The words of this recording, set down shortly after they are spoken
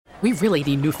We really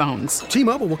need new phones.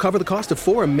 T-Mobile will cover the cost of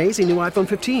 4 amazing new iPhone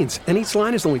 15s, and each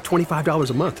line is only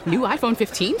 $25 a month. New iPhone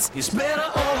 15s? It's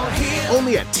better over here.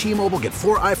 Only at T-Mobile, get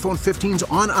 4 iPhone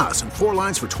 15s on us and 4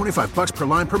 lines for $25 per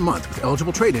line per month with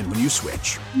eligible trade-in when you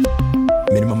switch.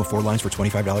 Minimum of 4 lines for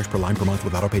 $25 per line per month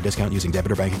with autopay discount using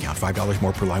debit or bank account. $5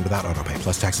 more per line without autopay,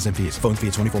 plus taxes and fees. Phone fee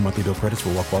at 24 monthly bill credits for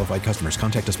well-qualified customers.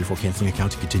 Contact us before canceling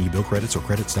account to continue bill credits or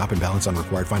credit stop and balance on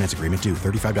required finance agreement due.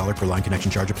 $35 per line connection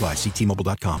charge applies. See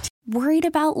T-Mobile.com. Worried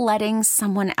about letting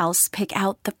someone else pick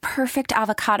out the perfect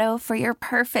avocado for your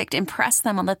perfect impress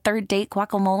them on the third date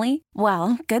guacamole?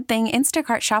 Well, good thing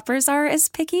Instacart shoppers are as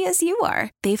picky as you are.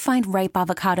 They find ripe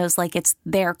avocados like it's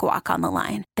their guac on the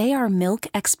line. They are milk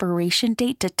expiration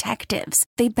date detectives.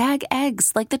 They bag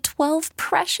eggs like the 12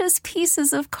 precious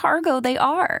pieces of cargo they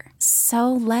are.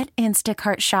 So let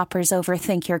Instacart shoppers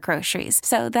overthink your groceries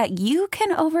so that you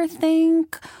can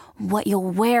overthink what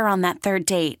you'll wear on that third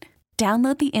date.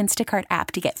 Download the Instacart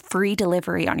app to get free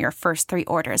delivery on your first 3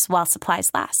 orders while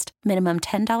supplies last. Minimum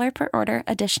 $10 per order.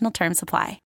 Additional terms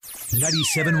apply.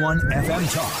 97.1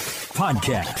 FM Talk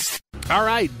Podcast. All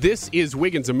right, this is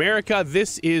Wiggins America.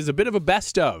 This is a bit of a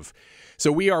best of.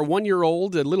 So we are 1 year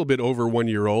old, a little bit over 1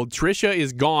 year old. Trisha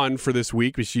is gone for this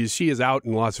week, but she is out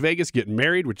in Las Vegas getting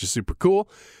married, which is super cool.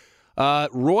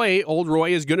 Old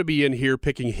Roy is going to be in here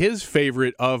picking his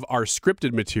favorite of our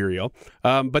scripted material.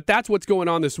 But that's what's going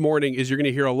on this morning is you're going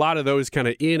to hear a lot of those kind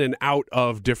of in and out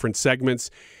of different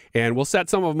segments. And we'll set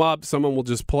some of them up. Some of them will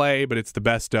just play, but it's the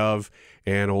best of.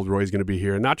 And Old Roy's going to be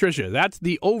here. And not Trisha. That's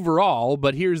the overall,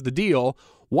 but here's the deal.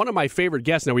 One of my favorite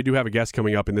guests, now we do have a guest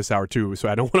coming up in this hour too, so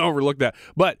I don't want to overlook that.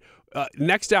 But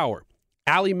next hour,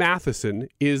 Allie Matheson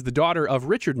is the daughter of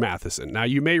Richard Matheson. Now,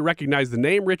 you may recognize the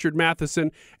name Richard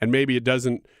Matheson, and maybe it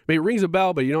rings a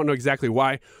bell, but you don't know exactly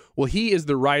why. Well, he is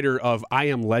the writer of I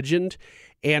Am Legend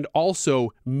and also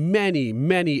many,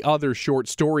 many other short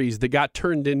stories that got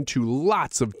turned into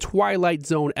lots of Twilight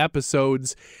Zone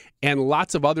episodes and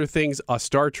lots of other things, a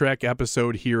Star Trek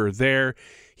episode here or there.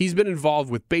 He's been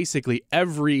involved with basically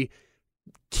every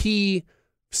key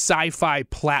sci-fi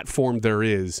platform there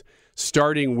is,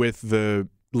 starting with the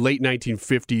late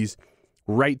 1950s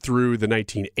right through the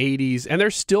 1980s. And they're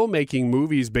still making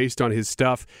movies based on his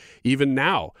stuff even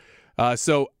now.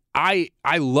 So I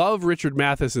love Richard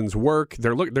Matheson's work.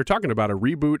 They're talking about a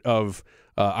reboot of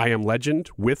I Am Legend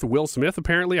with Will Smith,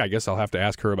 apparently. I guess I'll have to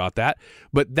ask her about that.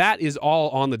 But that is all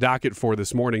on the docket for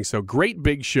this morning. So great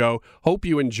big show. Hope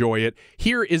you enjoy it.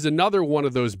 Here is another one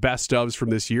of those best ofs from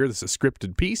this year. This is a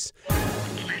scripted piece.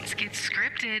 Let's get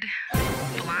scripted.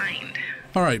 Blind.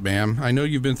 All right, ma'am. I know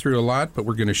you've been through a lot, but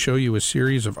we're going to show you a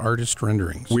series of artist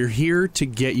renderings. We're here to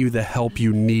get you the help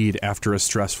you need after a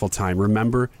stressful time.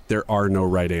 Remember, there are no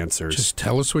right answers. Just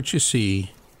tell us what you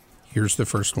see. Here's the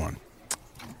first one.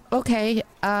 Okay,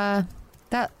 that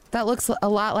looks a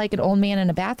lot like an old man in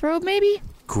a bathrobe, maybe?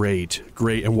 Great.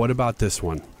 And what about this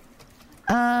one?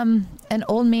 An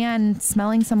old man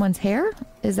smelling someone's hair?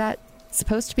 Is that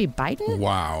supposed to be Biden?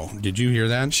 Wow. Did you hear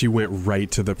that? She went right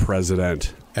to the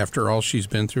president. After all she's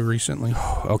been through recently?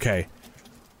 Okay.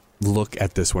 Look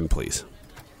at this one, please.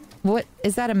 What,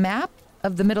 is that a map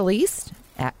of the Middle East?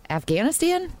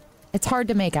 Afghanistan? It's hard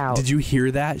to make out. Did you hear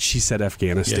that? She said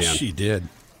Afghanistan. Yes, she did.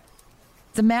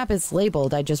 The map is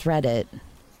labeled. I just read it.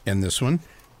 And this one?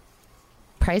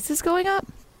 Prices going up?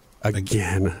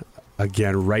 Again,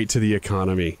 right to the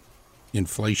economy.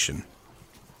 Inflation.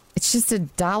 It's just a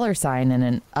dollar sign and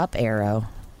an up arrow.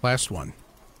 Last one.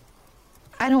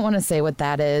 I don't want to say what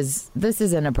that is. This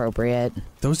is inappropriate.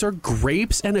 Those are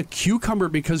grapes and a cucumber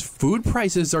because food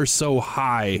prices are so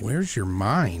high. Where's your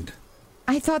mind?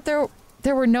 I thought there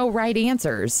were no right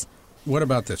answers. What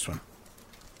about this one?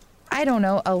 I don't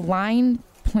know. A line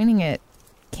pointing at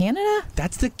Canada?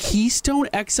 That's the Keystone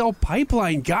XL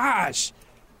pipeline. Gosh.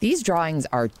 These drawings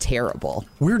are terrible.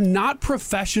 We're not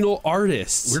professional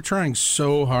artists. We're trying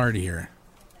so hard here.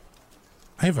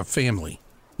 I have a family.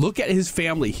 Look at his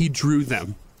family. He drew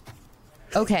them.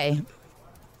 Okay.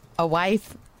 A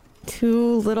wife,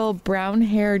 2 little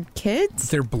brown-haired kids?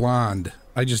 They're blonde.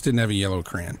 I just didn't have a yellow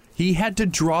crayon. He had to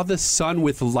draw the sun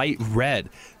with light red.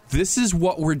 This is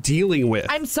what we're dealing with.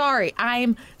 I'm sorry.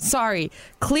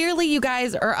 Clearly, you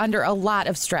guys are under a lot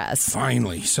of stress.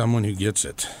 Finally, someone who gets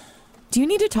it. Do you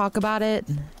need to talk about it?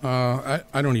 I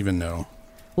don't even know.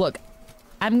 Look,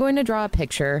 I'm going to draw a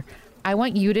picture. I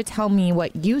want you to tell me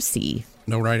what you see.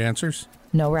 No right answers?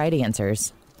 No right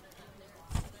answers.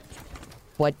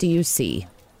 What do you see?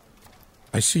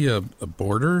 I see a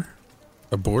border.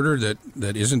 A border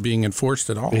that isn't being enforced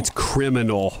at all. It's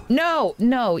criminal. No,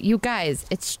 you guys.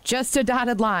 It's just a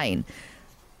dotted line.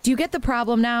 Do you get the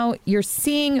problem now? You're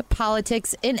seeing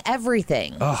politics in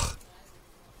everything. Ugh.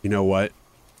 You know what?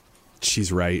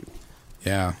 She's right.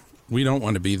 Yeah, we don't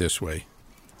want to be this way.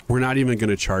 We're not even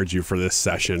going to charge you for this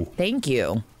session. Thank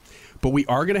you. But we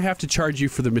are going to have to charge you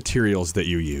for the materials that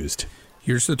you used.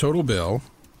 Here's the total bill.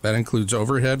 That includes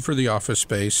overhead for the office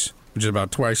space, which is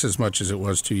about twice as much as it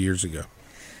was 2 years ago.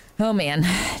 Oh, man.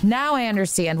 Now I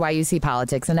understand why you see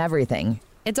politics in everything.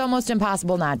 It's almost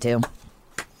impossible not to.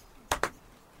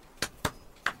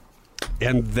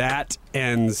 And that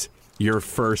ends your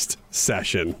first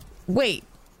session. Wait.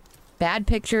 Bad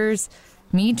pictures,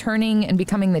 me turning and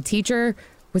becoming the teacher,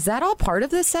 was that all part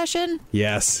of this session?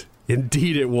 Yes,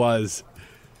 indeed it was.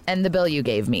 And the bill you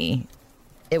gave me,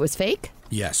 it was fake?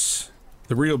 Yes.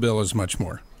 The real bill is much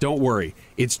more. Don't worry.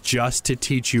 It's just to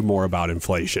teach you more about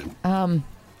inflation.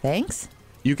 Thanks?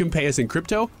 You can pay us in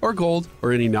crypto or gold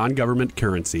or any non-government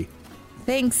currency.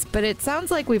 Thanks, but it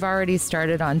sounds like we've already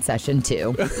started on session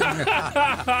 2.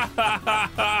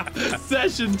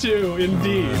 Session 2,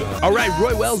 indeed. All right,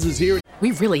 Roy Wells is here.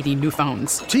 We really need new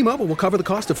phones. T-Mobile will cover the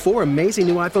cost of 4 amazing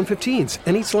new iPhone 15s,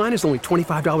 and each line is only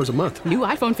 $25 a month. New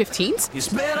iPhone 15s? It's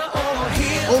better over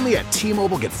here. Only at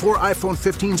T-Mobile, get 4 iPhone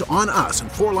 15s on us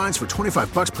and 4 lines for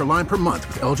 $25 per line per month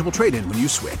with eligible trade-in when you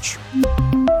switch.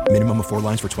 Minimum of 4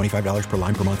 lines for $25 per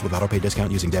line per month with autopay discount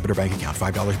using debit or bank account.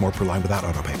 $5 more per line without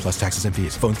autopay, plus taxes and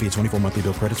fees. Phone fee at 24 monthly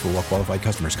bill credits for well-qualified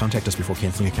customers. Contact us before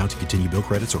canceling account to continue bill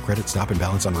credits or credit stop and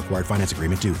balance on required finance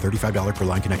agreement due. $35 per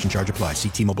line connection charge applies. See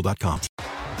T-Mobile.com.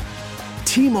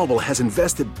 T-Mobile has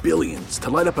invested billions to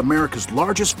light up America's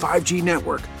largest 5G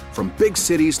network, from big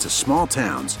cities to small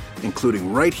towns,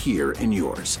 including right here in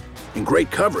yours. And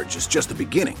great coverage is just the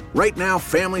beginning. Right now,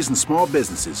 families and small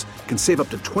businesses can save up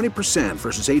to 20%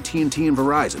 versus AT&T and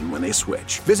Verizon when they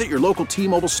switch. Visit your local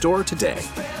T-Mobile store today.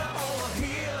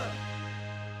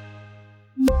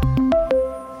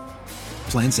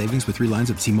 Plan savings with 3 lines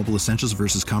of T-Mobile Essentials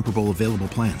versus comparable available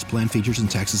plans. Plan features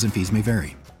and taxes and fees may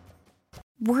vary.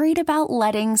 Worried about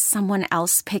letting someone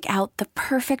else pick out the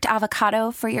perfect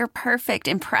avocado for your perfect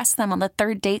impress them on the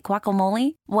third date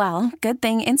guacamole? Well, good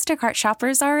thing Instacart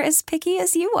shoppers are as picky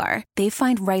as you are. They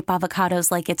find ripe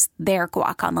avocados like it's their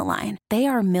guac on the line. They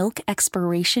are milk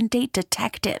expiration date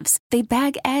detectives. They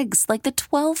bag eggs like the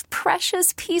 12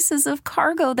 precious pieces of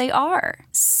cargo they are.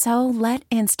 So let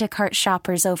Instacart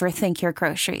shoppers overthink your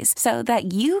groceries so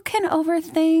that you can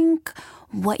overthink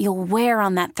what you'll wear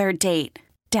on that third date.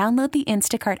 Download the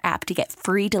Instacart app to get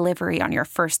free delivery on your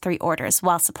first 3 orders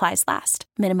while supplies last.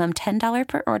 Minimum $10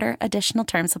 per order. Additional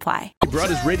terms apply. He brought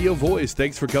his radio voice.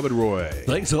 Thanks for coming, Roy.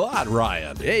 Thanks a lot,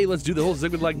 Ryan. Hey, let's do the whole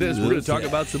segment like this. We're going to talk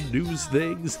about some news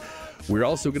things. We're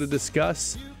also going to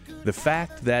discuss the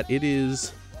fact that it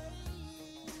is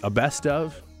a best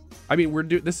of. I mean,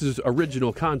 this is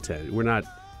original content. We're not,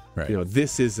 Right.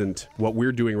 This isn't what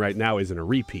we're doing right now. Isn't a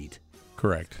repeat.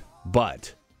 Correct.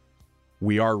 But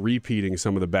we are repeating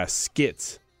some of the best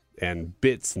skits and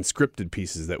bits and scripted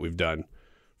pieces that we've done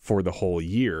for the whole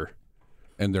year.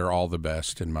 And they're all the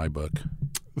best in my book.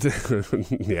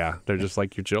 Yeah, they're just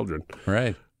like your children.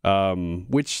 Right.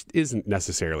 Which isn't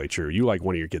necessarily true. You like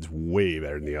one of your kids way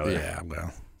better than the other. Yeah,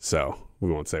 well. So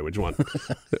we won't say which one.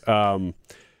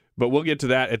 But we'll get to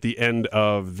that at the end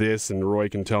of this, and Roy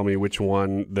can tell me which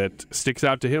one that sticks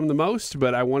out to him the most.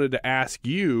 But I wanted to ask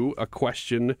you a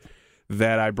question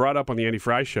that I brought up on the Andy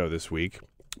Fry Show this week,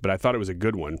 but I thought it was a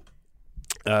good one.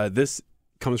 This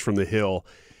comes from The Hill.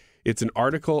 It's an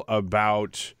article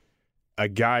about a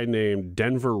guy named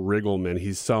Denver Riggleman.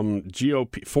 He's some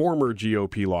former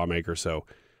GOP lawmaker, so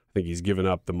I think he's given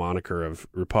up the moniker of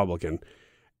Republican,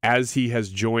 as he has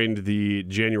joined the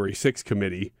January 6th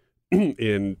committee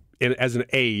as an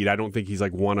aide. I don't think he's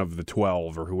like one of the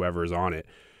 12 or whoever is on it,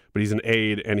 but he's an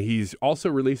aide, and he's also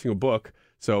releasing a book.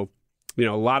 So a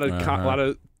lot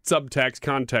of subtext,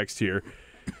 context here.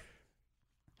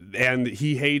 And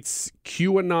he hates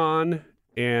QAnon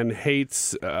and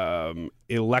hates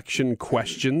election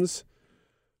questions.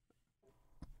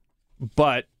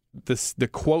 But the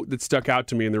quote that stuck out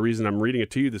to me, and the reason I'm reading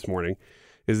it to you this morning,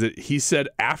 is that he said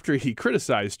after he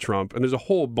criticized Trump, and there's a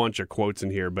whole bunch of quotes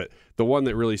in here, but the one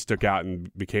that really stuck out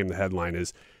and became the headline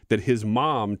is that his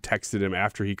mom texted him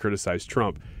after he criticized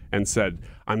Trump and said,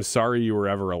 "I'm sorry you were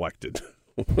ever elected."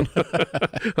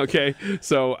 Okay,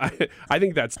 so I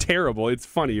think that's terrible. It's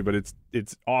funny, but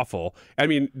it's awful. I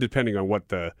mean, depending on what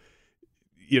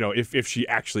if she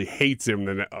actually hates him,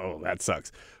 then that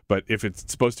sucks. But if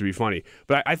it's supposed to be funny,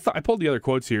 but I pulled the other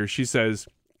quotes here. She says,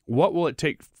 "What will it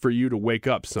take for you to wake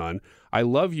up, son? I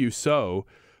love you so,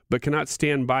 but cannot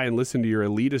stand by and listen to your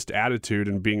elitist attitude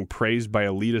and being praised by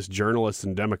elitist journalists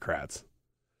and Democrats."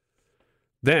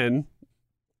 Then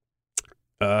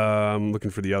I'm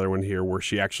looking for the other one here where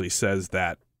she actually says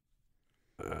that.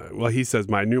 He says,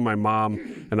 I knew my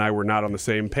mom and I were not on the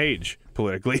same page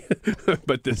politically,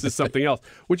 but this is something else,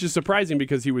 which is surprising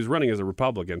because he was running as a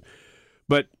Republican.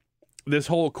 But this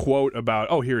whole quote about,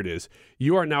 here it is.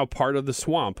 You are now part of the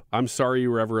swamp. I'm sorry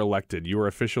you were ever elected. You are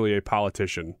officially a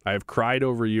politician. I have cried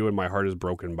over you and my heart is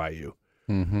broken by you.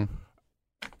 Mm-hmm.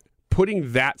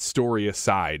 Putting that story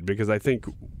aside, because I think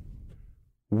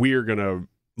we're going to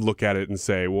look at it and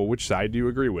say, well, which side do you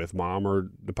agree with, mom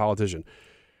or the politician?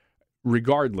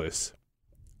 Regardless,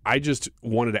 I just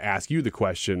wanted to ask you the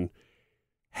question,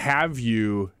 have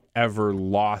you ever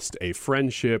lost a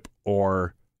friendship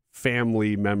or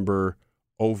family member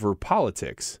over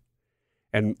politics?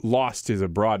 And lost is a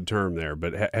broad term there,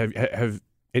 but have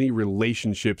any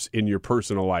relationships in your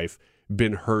personal life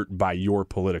been hurt by your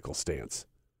political stance?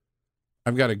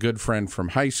 I've got a good friend from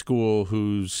high school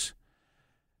who's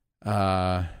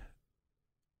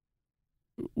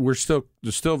we're still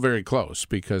very close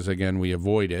because, again, we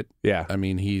avoid it. Yeah. I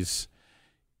mean, he's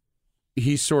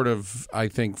sort of, I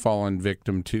think, fallen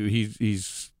victim to,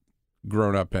 he's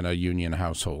grown up in a union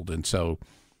household, and so,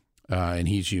 and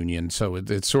he's union, so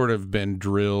it's sort of been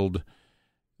drilled.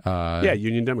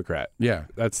 Union Democrat. Yeah.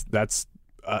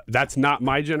 That's not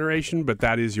my generation, but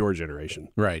that is your generation.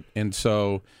 Right. And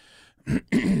so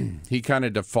he kind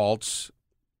of defaults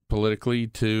politically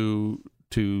to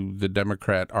the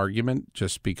Democrat argument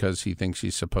just because he thinks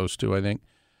he's supposed to, I think.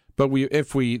 But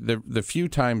the few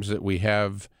times that we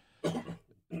have,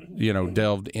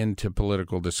 delved into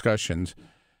political discussions,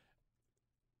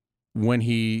 when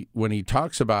he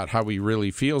talks about how he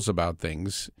really feels about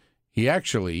things, he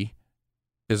actually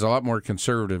is a lot more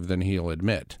conservative than he'll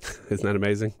admit. Isn't that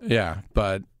amazing? Yeah,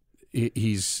 but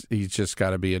he's just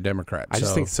got to be a Democrat. I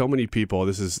just think so many people,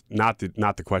 this is not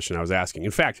the question I was asking.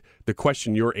 In fact, the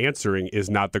question you're answering is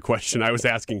not the question I was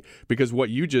asking, because what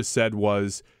you just said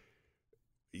was,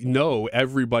 no,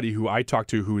 everybody who I talk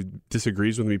to who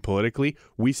disagrees with me politically,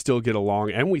 we still get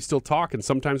along and we still talk, and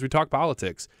sometimes we talk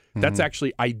politics. Mm-hmm. That's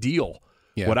actually ideal.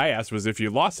 Yeah. What I asked was if you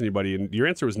lost anybody, and your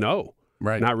answer was no.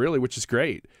 Right. Not really, which is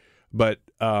great. But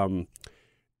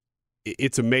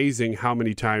it's amazing how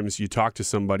many times you talk to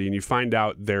somebody and you find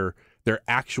out their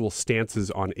actual stances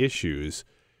on issues,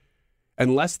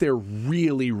 unless they're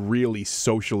really, really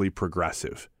socially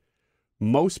progressive.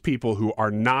 Most people who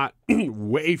are not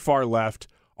way far left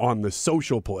on the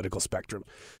social political spectrum,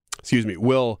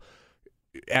 will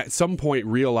at some point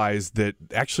realize that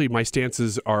actually my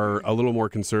stances are a little more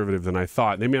conservative than I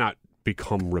thought. They may not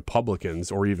become Republicans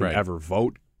or even ever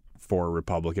vote for a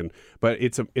Republican, but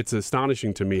it's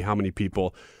astonishing to me how many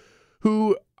people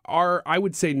who are, I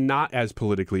would say, not as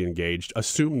politically engaged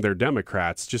assume they're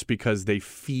Democrats just because they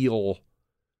feel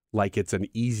like it's an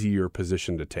easier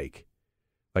position to take.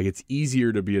 Like it's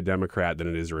easier to be a Democrat than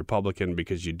it is a Republican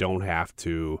because you don't have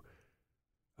to,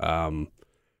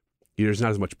 there's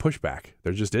not as much pushback.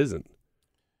 There just isn't.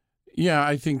 Yeah,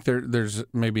 I think there's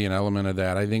maybe an element of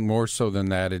that. I think more so than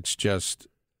that, it's just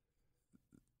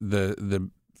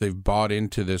they've bought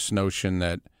into this notion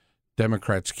that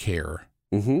Democrats care,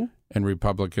 mm-hmm. and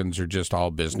Republicans are just all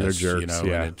business. They're jerks,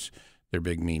 and they're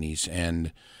big meanies.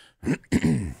 And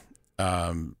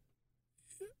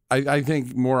I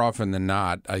think more often than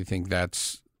not, I think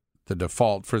that's the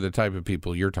default for the type of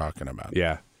people you're talking about.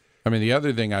 Yeah. I mean, the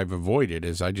other thing I've avoided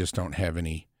is I just don't have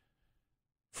any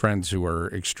friends who are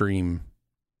extreme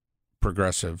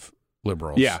progressive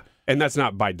liberals. Yeah, and that's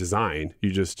not by design.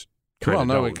 You just kind of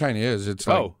don't. It kind of is. It's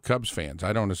like Cubs fans.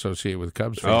 I don't associate with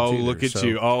Cubs fans either, look at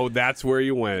you. Oh, that's where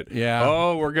you went. Yeah.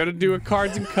 Oh, we're going to do a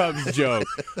Cards and Cubs joke.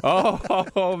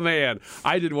 Oh, man.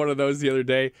 I did one of those the other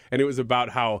day, and it was about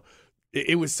how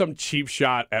it was some cheap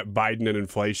shot at Biden and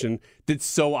inflation that's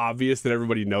so obvious that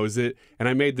everybody knows it. And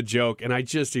I made the joke, and I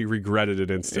just regretted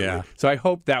it instantly. Yeah. So I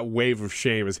hope that wave of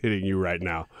shame is hitting you right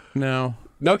now. No.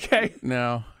 Okay.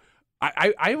 No.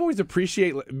 I always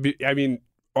appreciate, I mean,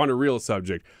 on a real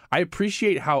subject, I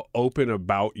appreciate how open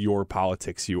about your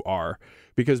politics you are,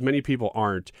 because many people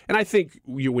aren't. And I think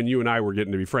when you and I were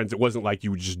getting to be friends, it wasn't like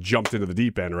you just jumped into the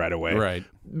deep end right away. Right.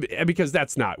 Because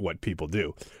that's not what people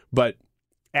do. But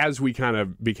as we kind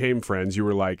of became friends, you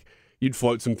were like, you'd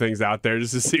float some things out there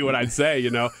just to see what I'd say,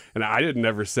 and I didn't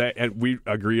ever say, and we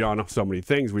agreed on so many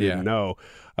things we didn't know.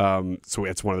 So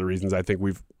it's one of the reasons I think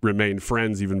we've remained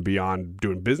friends even beyond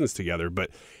doing business together. But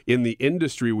in the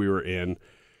industry we were in,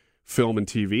 film and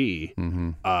TV,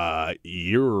 mm-hmm.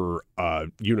 You're a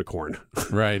unicorn.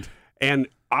 Right. And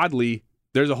oddly,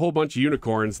 there's a whole bunch of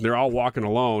unicorns, and they're all walking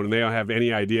alone, and they don't have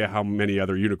any idea how many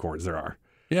other unicorns there are.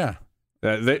 Yeah.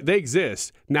 They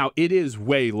exist. Now, it is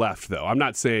way left, though. I'm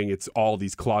not saying it's all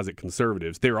these closet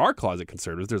conservatives. There are closet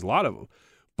conservatives. There's a lot of them.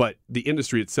 But the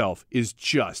industry itself is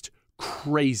just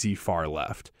crazy far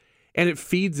left. And it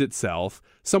feeds itself.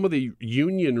 Some of the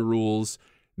union rules,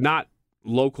 not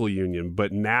local union,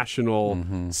 but national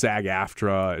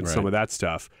SAG-AFTRA and some of that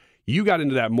stuff. You got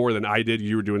into that more than I did.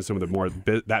 You were doing some of the more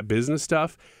that business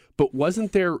stuff. But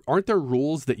aren't there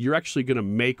rules that you're actually going to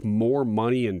make more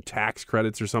money in tax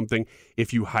credits or something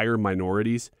if you hire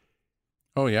minorities?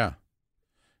 Oh, yeah.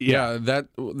 Yeah,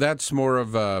 that's more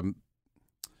of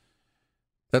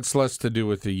that's less to do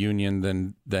with the union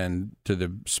than to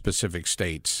the specific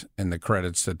states and the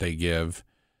credits that they give.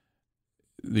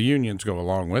 The unions go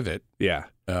along with it. Yeah.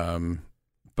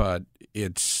 But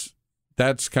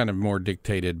that's kind of more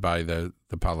dictated by the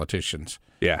politicians.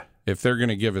 Yeah. If they're going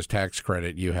to give us tax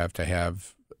credit, you have to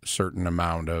have a certain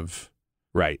amount of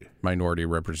minority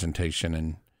representation.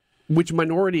 And which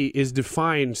minority is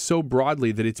defined so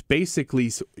broadly that it's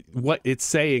basically what it's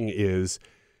saying is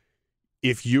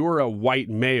if you're a white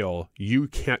male, you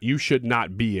should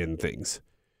not be in things.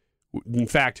 In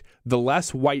fact, the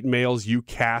less white males you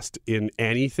cast in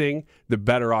anything, the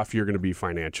better off you're going to be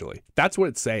financially. That's what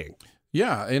it's saying.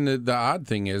 Yeah, and the odd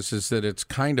thing is that it's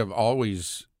kind of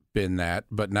always been that,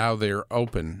 but now they're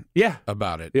open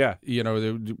about it. Yeah. You know,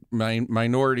 the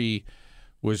minority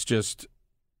was just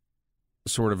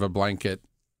sort of a blanket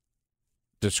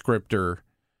descriptor,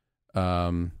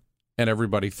 and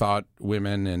everybody thought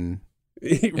women and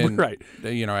right,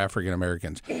 you know, African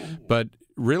Americans. But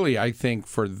really, I think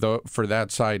for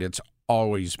that side, it's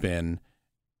always been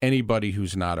anybody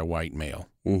who's not a white male.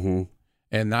 Mm-hmm.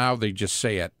 And now they just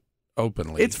say it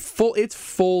openly. It's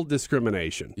full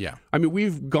discrimination. Yeah. I mean,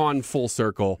 we've gone full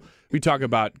circle. We talk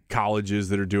about colleges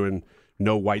that are doing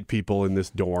no white people in this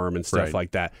dorm and stuff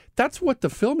like that. That's what the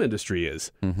film industry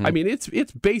is. Mm-hmm. I mean, it's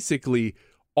basically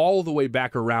all the way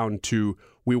back around to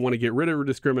we want to get rid of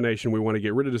discrimination. We want to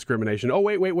get rid of discrimination. Oh,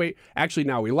 wait. Actually,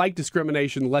 now we like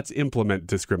discrimination. Let's implement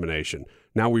discrimination.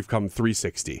 Now we've come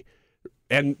 360.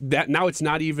 And that now it's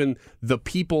not even the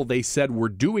people they said were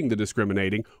doing the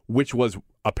discriminating, which was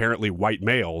apparently white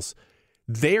males.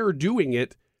 They're doing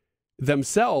it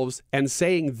themselves and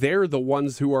saying they're the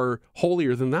ones who are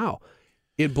holier than thou.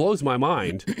 It blows my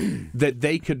mind that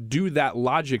they could do that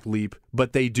logic leap,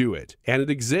 but they do it. And it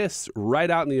exists right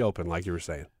out in the open, like you were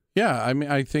saying. Yeah, I mean,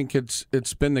 I think it's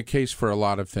been the case for a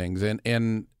lot of things.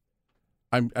 And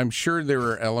I'm sure there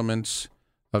are elements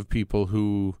of people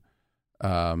who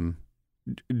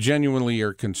genuinely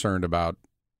are concerned about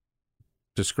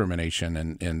discrimination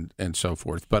and so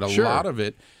forth. But a lot of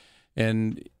it,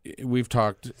 and we've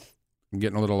talked, I'm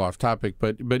getting a little off topic,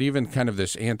 but even kind of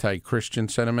this anti-Christian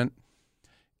sentiment,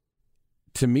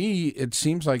 to me, it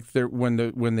seems like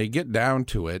when they get down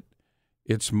to it,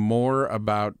 it's more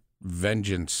about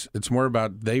vengeance. It's more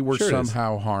about they were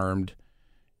somehow harmed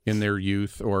in their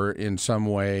youth or in some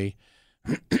way,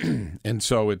 and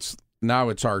so now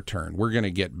it's our turn. We're going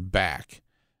to get back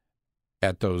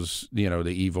at those, you know,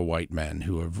 the evil white men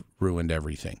who have ruined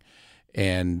everything.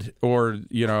 Or,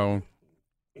 you know,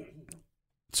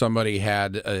 somebody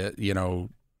had, you know,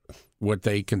 what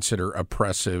they consider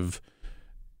oppressive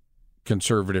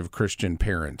conservative Christian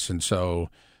parents. And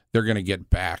so they're going to get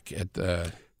back at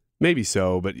the... Maybe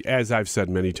so, but as I've said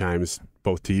many times,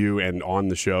 both to you and on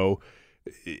the show,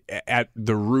 at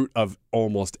the root of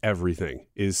almost everything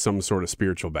is some sort of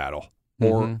spiritual battle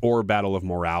or battle of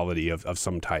morality of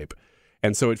some type.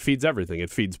 And so it feeds everything.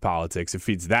 It feeds politics. It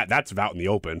feeds that. That's out in the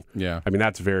open. Yeah. I mean,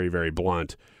 that's very, very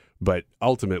blunt. But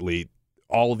ultimately,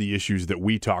 all the issues that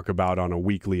we talk about on a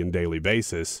weekly and daily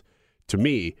basis, to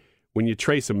me, when you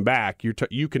trace them back,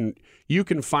 you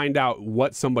can find out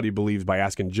what somebody believes by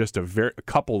asking just a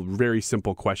couple very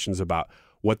simple questions about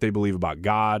what they believe about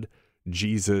God,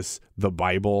 Jesus, the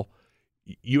Bible.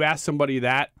 You ask somebody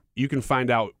that, you can find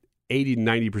out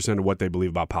 80-90% of what they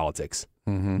believe about politics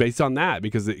based on that,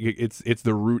 because it's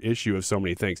the root issue of so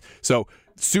many things. So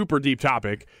super deep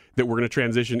topic that we're going to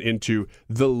transition into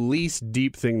the least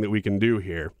deep thing that we can do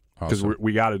here, because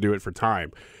we got to do it for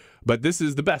time. But this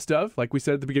is the best of, like we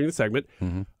said at the beginning of the segment.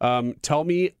 Tell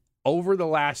me, over the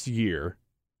last year,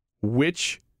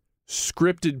 which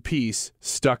scripted piece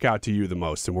stuck out to you the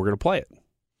most, and we're going to play it.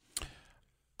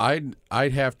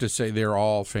 I'd have to say they're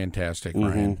all fantastic,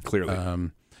 Ryan.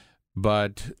 Clearly.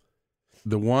 But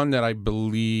the one that I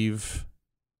believe,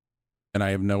 and I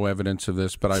have no evidence of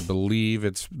this, but I believe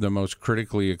it's the most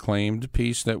critically acclaimed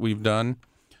piece that we've done,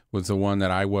 was the one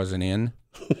that I wasn't in.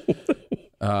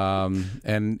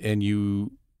 And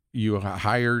you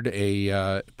hired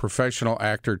a professional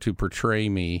actor to portray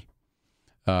me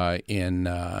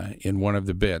in one of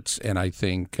the bits, and I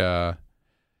think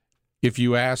if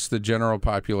you ask the general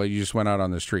population, you just went out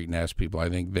on the street and asked people, I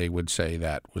think they would say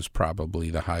that was probably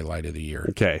the highlight of the year.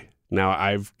 Okay, now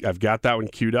I've got that one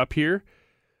queued up here.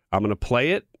 I'm going to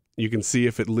play it. You can see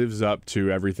if it lives up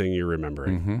to everything you're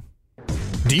remembering. Mm-hmm.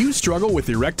 Do you struggle with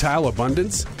erectile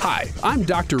abundance? Hi, I'm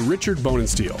Dr. Richard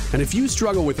Bonensteel, and if you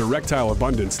struggle with erectile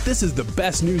abundance, this is the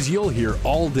best news you'll hear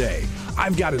all day.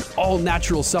 I've got an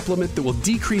all-natural supplement that will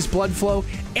decrease blood flow,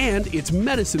 and it's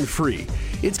medicine-free.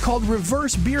 It's called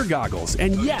Reverse Beer Goggles,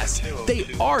 and yes, they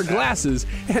are glasses,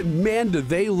 and man, do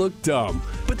they look dumb.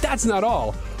 But that's not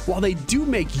all. While they do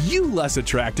make you less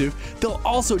attractive, they'll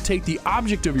also take the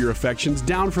object of your affections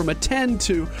down from a 10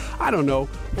 to, I don't know,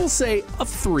 we'll say a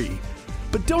 3.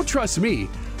 But don't trust me.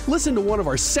 Listen to one of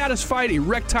our satisfied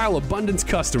erectile abundance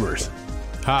customers.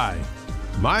 Hi,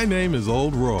 my name is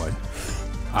Old Roy.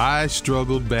 I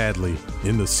struggled badly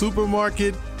in the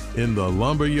supermarket, in the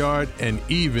lumberyard, and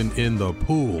even in the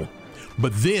pool.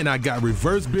 But then I got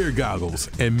Reverse Beer Goggles,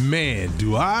 and man,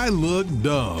 do I look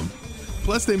dumb.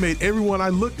 Plus, they made everyone I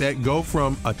looked at go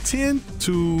from a 10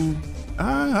 to,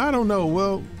 I don't know,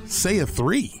 well, say a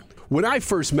 3. When I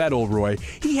first met Old Roy,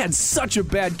 he had such a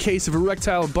bad case of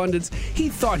erectile abundance, he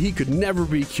thought he could never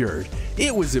be cured.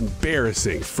 It was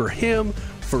embarrassing for him,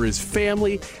 for his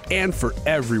family, and for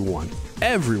everyone,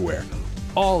 everywhere,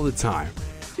 all the time.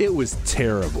 It was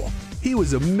terrible. He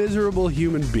was a miserable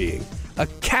human being, a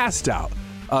cast out,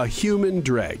 a human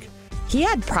dreg. He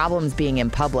had problems being in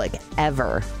public,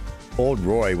 ever. Old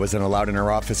Roy wasn't allowed in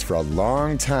our office for a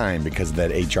long time because of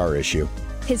that HR issue.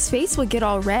 His face would get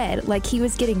all red, like he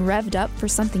was getting revved up for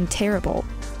something terrible.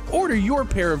 Order your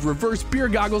pair of Reverse Beer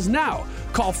Goggles now.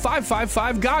 Call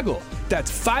 555-GOGGLE. That's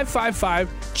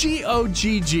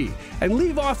 555-GOGG. And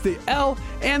leave off the L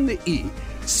and the E.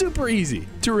 Super easy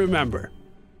to remember.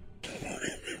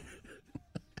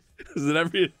 Is it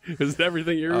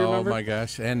everything you remember? Oh, my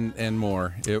gosh, and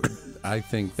more. I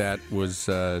think that was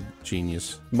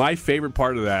genius. My favorite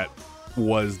part of that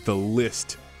was the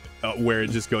list where it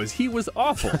just goes, he was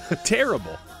awful,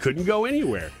 terrible, couldn't go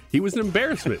anywhere. He was an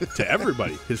embarrassment to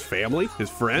everybody, his family, his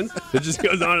friends. It just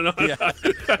goes on and on. Yeah.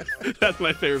 That's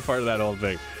my favorite part of that whole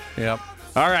thing. Yep.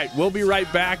 All right, we'll be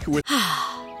right back with...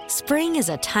 Spring is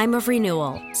a time of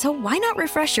renewal, so why not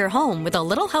refresh your home with a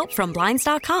little help from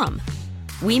Blinds.com?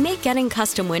 We make getting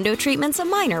custom window treatments a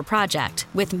minor project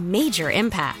with major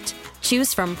impact.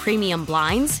 Choose from premium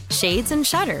blinds, shades, and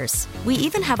shutters. We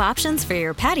even have options for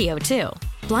your patio, too.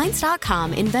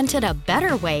 Blinds.com invented a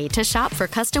better way to shop for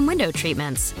custom window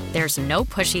treatments. There's no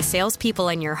pushy salespeople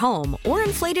in your home or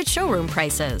inflated showroom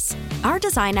prices. Our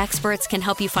design experts can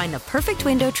help you find the perfect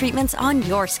window treatments on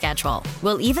your schedule.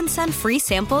 We'll even send free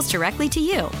samples directly to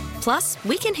you. Plus,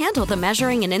 we can handle the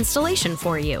measuring and installation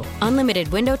for you. Unlimited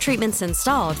window treatments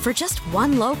installed for just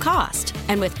one low cost.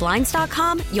 And with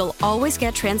Blinds.com, you'll always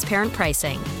get transparent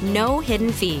pricing. No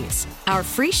hidden fees. Our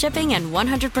free shipping and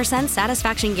 100%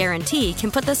 satisfaction guarantee can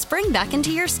put the spring back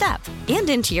into your step and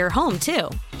into your home, too.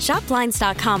 Shop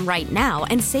Blinds.com right now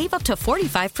and save up to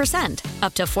 45%.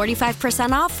 Up to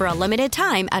 45% off for a limited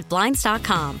time at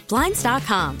Blinds.com.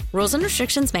 Blinds.com. Rules and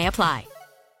restrictions may apply.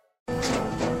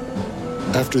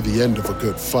 After the end of a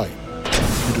good fight,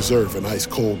 you deserve an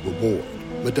ice-cold reward.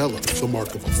 Modelo is the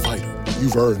mark of a fighter.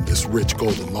 You've earned this rich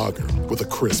golden lager with a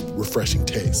crisp, refreshing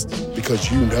taste.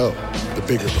 Because you know, the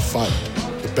bigger the fight,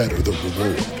 the better the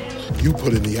reward. You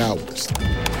put in the hours,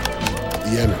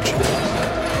 the energy,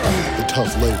 the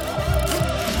tough labor.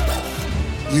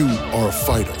 You are a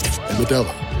fighter, and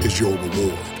Modelo is your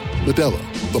reward. Modelo,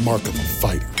 the mark of a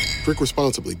fighter. Drink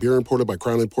responsibly. Beer imported by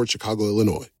Crown Imports, Chicago,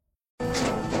 Illinois.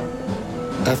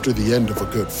 After the end of a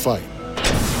good fight,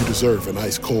 you deserve an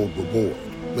ice-cold reward.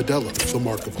 Modelo is the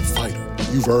mark of a fighter.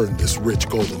 You've earned this rich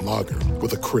golden lager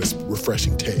with a crisp,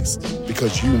 refreshing taste.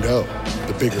 Because you know,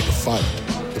 the bigger the fight,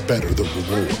 the better the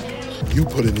reward. You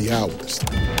put in the hours,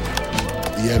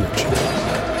 the energy,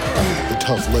 the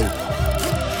tough labor.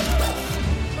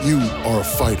 You are a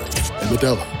fighter, and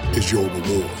Modelo is your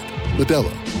reward.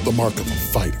 Modelo, the mark of a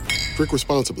fighter. Drink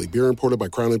responsibly. Beer imported by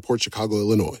Crown Imports, Chicago,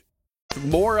 Illinois.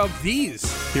 More of these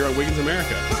here on Wiggins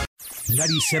America.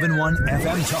 97.1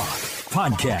 FM Talk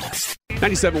Podcast.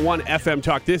 97.1 FM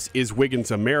Talk. This is Wiggins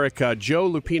America.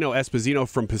 Joe Lupino Esposito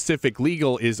from Pacific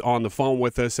Legal is on the phone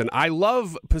with us. And I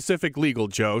love Pacific Legal,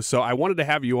 Joe. So I wanted to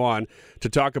have you on to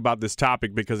talk about this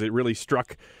topic because it really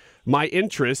struck my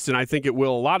interest, and I think it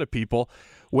will a lot of people.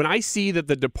 When I see that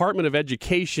the Department of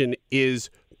Education is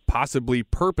possibly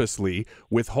purposely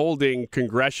withholding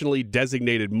congressionally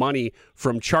designated money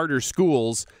from charter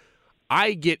schools,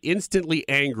 I get instantly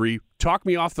angry. Talk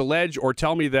me off the ledge or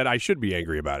tell me that I should be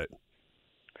angry about it.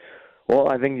 Well,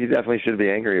 I think you definitely should be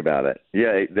angry about it.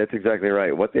 Yeah, that's exactly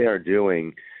right. What they are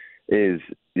doing is,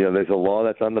 there's a law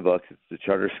that's on the books. It's the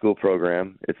charter school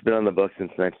program. It's been on the books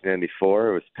since 1994.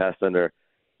 It was passed under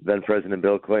then-President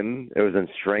Bill Clinton. It was then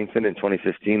strengthened in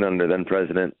 2015 under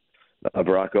then-President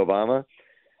Barack Obama.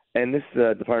 And this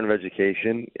Department of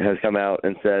Education has come out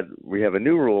and said we have a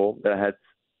new rule that has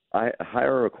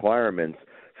higher requirements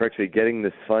for actually getting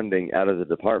this funding out of the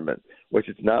department, which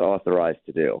it's not authorized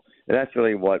to do. And that's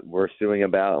really what we're suing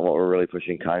about and what we're really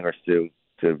pushing Congress to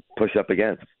push up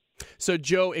against. So,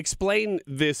 Joe, explain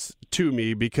this to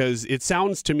me, because it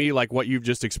sounds to me like what you've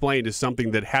just explained is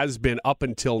something that has been up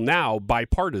until now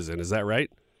bipartisan. Is that right?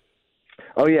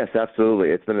 Oh, yes, absolutely.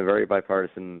 It's been a very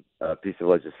bipartisan piece of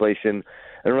legislation,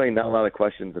 and really not a lot of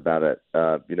questions about it.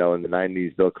 In the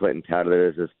 90s, Bill Clinton touted it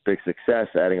as this big success,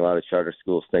 adding a lot of charter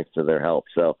schools thanks to their help.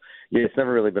 So, yeah, it's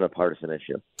never really been a partisan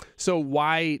issue. So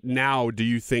why now do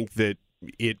you think that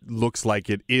it looks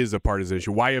like it is a partisan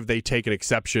issue? Why have they taken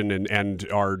exception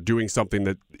and are doing something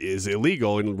that is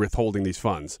illegal in withholding these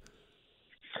funds?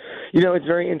 It's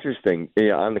very interesting.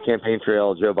 On the campaign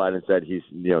trail, Joe Biden said he's,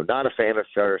 not a fan of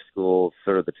charter schools,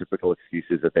 sort of the typical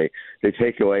excuses that they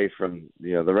take away from,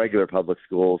 the regular public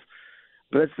schools.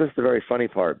 But that's just the very funny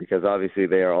part, because obviously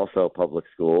they are also public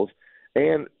schools.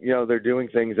 And, they're doing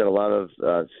things that a lot of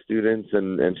students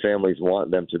and families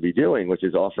want them to be doing, which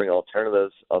is offering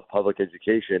alternatives of public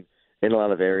education in a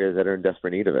lot of areas that are in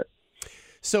desperate need of it.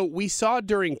 So we saw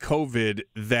during COVID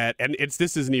that, and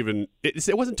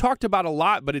it wasn't talked about a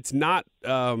lot, but it's not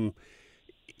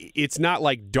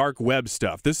like dark web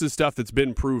stuff. This is stuff that's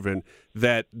been proven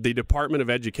that the Department of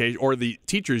Education or the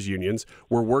teachers unions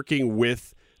were working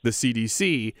with the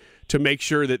CDC to make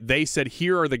sure that they said,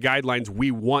 here are the guidelines we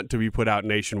want to be put out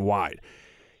nationwide.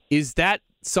 Is that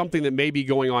something that may be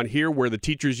going on here, where the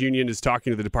teachers union is talking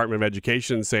to the Department of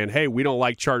Education and saying, hey, we don't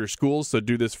like charter schools, so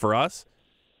do this for us?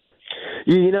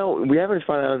 We haven't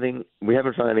found anything. We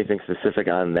haven't found anything specific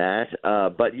on that.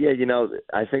 But yeah,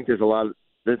 I think there's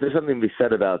something to be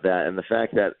said about that, and the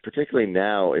fact that particularly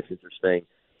now it's interesting,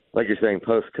 like you're saying,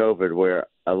 post-COVID, where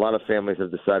a lot of families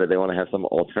have decided they want to have some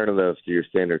alternatives to your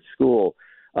standard school.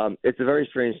 It's a very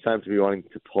strange time to be wanting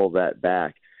to pull that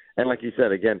back. And like you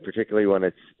said, again, particularly when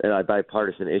it's a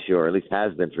bipartisan issue, or at least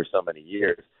has been for so many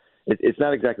years, it's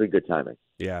not exactly good timing.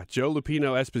 Yeah. Joe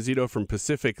Lupino Esposito from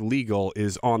Pacific Legal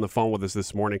is on the phone with us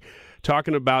this morning,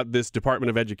 talking about this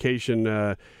Department of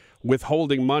Education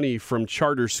withholding money from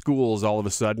charter schools all of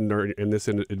a sudden, or in this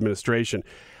administration.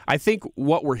 I think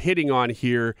what we're hitting on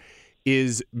here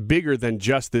is bigger than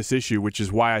just this issue, which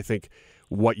is why I think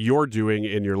what you're doing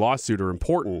in your lawsuit are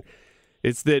important.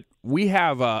 It's that we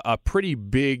have a pretty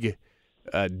big,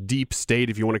 deep state,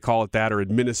 if you want to call it that, or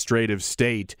administrative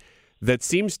state that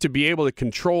seems to be able to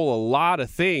control a lot of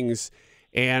things,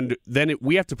 and then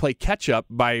we have to play catch up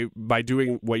by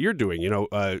doing what you're doing,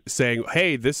 saying,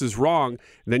 hey, this is wrong.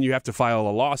 Then you have to file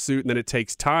a lawsuit, and then it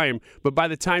takes time. But by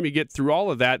the time you get through all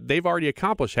of that, they've already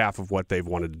accomplished half of what they've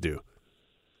wanted to do.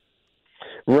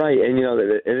 Right, and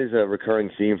it is a recurring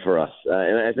theme for us,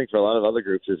 and I think for a lot of other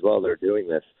groups as well, they're doing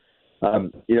this.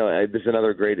 This is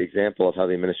another great example of how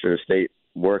the administrative state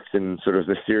works in sort of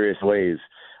mysterious ways.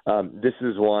 This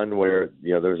is one where,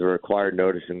 there was a required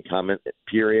notice and comment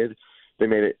period. They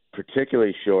made it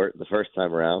particularly short the first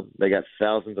time around. They got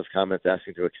thousands of comments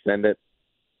asking to extend it,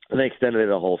 and they extended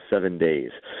it a whole 7 days.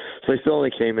 So they still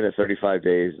only came in at 35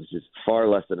 days, which is far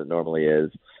less than it normally is.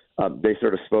 They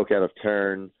sort of spoke out of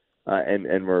turn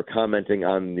and were commenting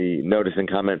on the notice and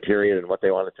comment period and what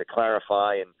they wanted to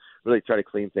clarify and really try to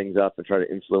clean things up and try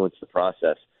to influence the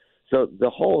process. So the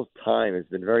whole time has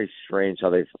been very strange how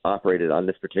they've operated on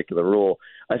this particular rule.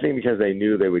 I think because they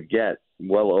knew they would get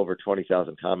well over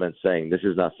 20,000 comments saying this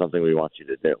is not something we want you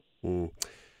to do.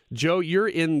 Joe, you're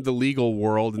in the legal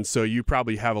world, and so you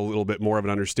probably have a little bit more of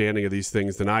an understanding of these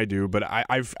things than I do. But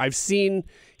I've seen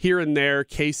here and there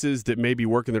cases that may be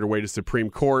working their way to Supreme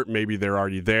Court. Maybe they're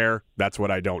already there. That's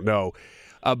what I don't know.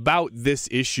 About this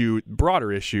issue,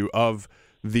 broader issue of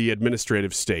the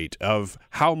administrative state, of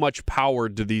how much power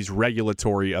do these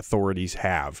regulatory authorities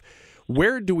have?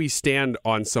 Where do we stand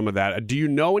on some of that? Do you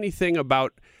know anything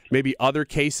about maybe other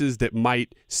cases that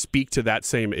might speak to that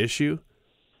same issue?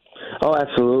 Oh,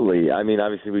 absolutely. I mean,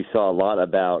 obviously we saw a lot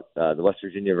about the West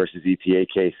Virginia versus EPA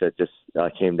case that just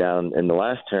came down in the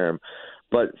last term.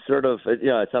 But sort of,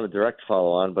 it's not a direct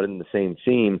follow-on, but in the same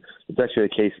theme, it's actually a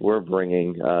case we're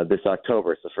bringing this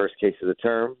October. It's the first case of the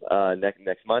term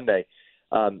next Monday.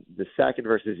 the Sackett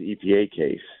versus EPA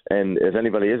case. And if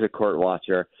anybody is a court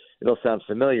watcher, it'll sound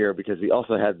familiar because we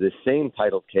also had this same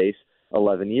titled case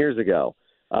 11 years ago.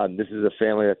 This is a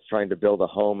family that's trying to build a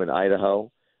home in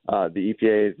Idaho. The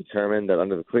EPA has determined that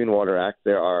under the Clean Water Act,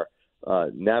 there are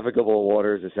navigable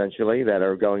waters, essentially, that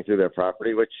are going through their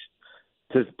property, which,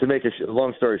 to make a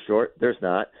long story short, there's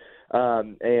not.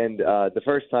 The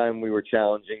first time we were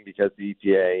challenging because the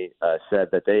EPA said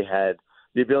that they had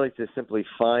the ability to simply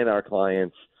fine our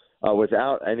clients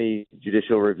without any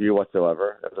judicial review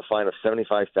whatsoever. It was a fine of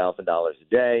 $75,000 a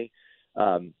day.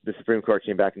 The Supreme Court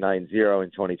came back 9-0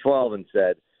 in 2012 and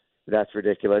said, that's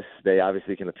ridiculous. They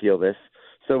obviously can appeal this.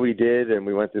 So we did, and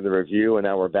we went through the review, and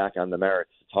now we're back on the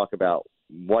merits to talk about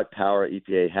what power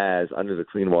EPA has under the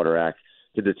Clean Water Act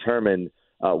to determine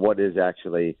what is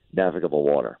actually navigable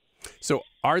water. So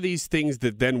are these things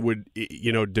that then would,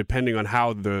 depending on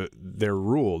how they're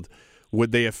ruled,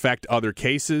 would they affect other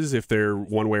cases if they're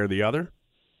one way or the other?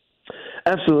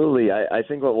 Absolutely. I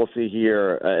think what we'll see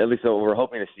here, at least what we're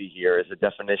hoping to see here, is a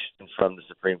definition from the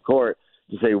Supreme Court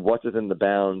to say what's within the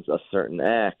bounds of certain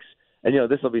acts. And,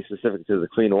 this will be specific to the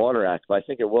Clean Water Act, but I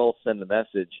think it will send a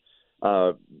message,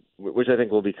 which I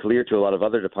think will be clear to a lot of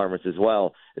other departments as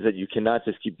well, is that you cannot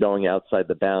just keep going outside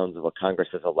the bounds of what Congress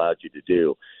has allowed you to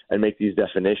do and make these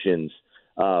definitions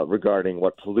regarding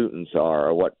what pollutants are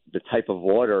or what the type of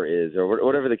water is or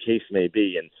whatever the case may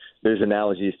be. And there's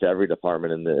analogies to every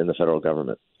department in the federal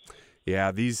government.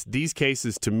 Yeah, these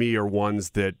cases to me are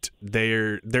ones that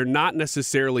they're not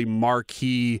necessarily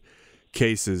marquee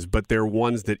cases, but they're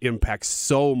ones that impact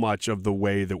so much of the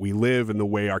way that we live and the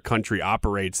way our country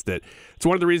operates that it's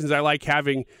one of the reasons I like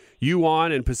having you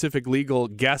on and Pacific Legal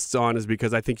guests on is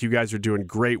because I think you guys are doing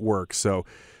great work. So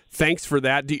thanks for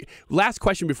that. Last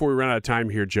question before we run out of time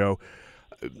here, Joe.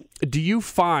 Do you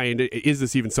find, is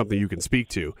this even something you can speak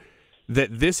to,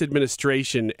 that this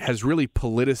administration has really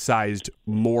politicized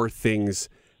more things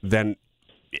than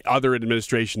other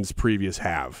administrations previous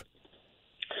have?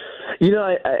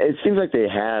 It seems like they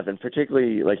have, and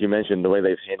particularly, like you mentioned, the way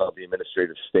they've handled the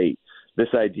administrative state. This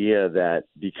idea that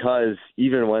because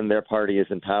even when their party is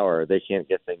in power, they can't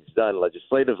get things done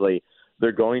legislatively,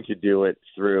 they're going to do it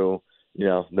through,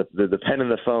 the pen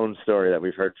and the phone story that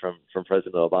we've heard from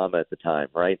President Obama at the time,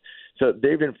 right? So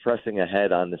they've been pressing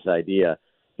ahead on this idea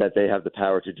that they have the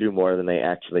power to do more than they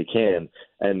actually can.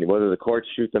 And whether the courts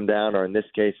shoot them down or in this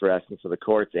case, we're asking for the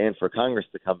courts and for Congress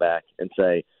to come back and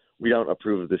say, we don't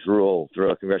approve of this rule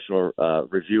through a Congressional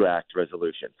Review Act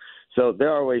resolution. So there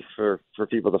are ways for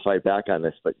people to fight back on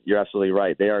this, but you're absolutely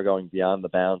right. They are going beyond the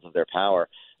bounds of their power.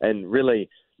 And really,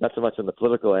 not so much on the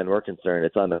political end we're concerned,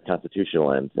 it's on the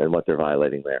constitutional end and what they're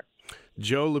violating there.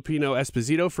 Joe Lupino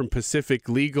Esposito from Pacific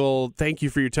Legal, thank you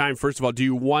for your time. First of all, do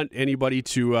you want anybody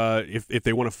to, if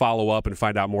they want to follow up and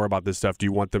find out more about this stuff, do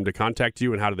you want them to contact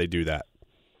you, and how do they do that?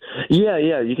 Yeah.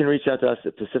 You can reach out to us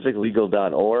at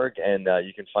pacificlegal.org, and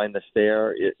you can find us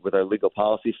there with our legal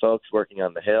policy folks working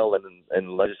on the Hill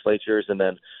and legislatures, and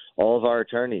then all of our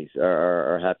attorneys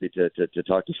are happy to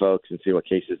talk to folks and see what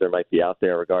cases there might be out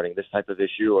there regarding this type of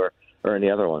issue or any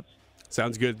other ones.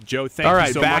 Sounds good. Joe, thank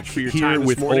you so much for your time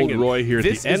with this morning. Old Roy here at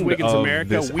this the end is Wiggins of America.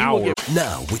 this we hour. will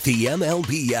Now, with the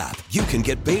MLB app, you can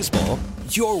get baseball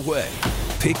your way.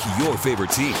 Pick your favorite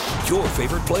team, your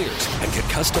favorite players, and get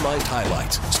customized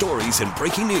highlights, stories, and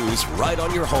breaking news right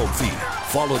on your home feed.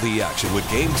 Follow the action with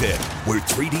Game 10, where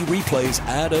 3D replays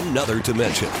add another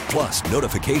dimension. Plus,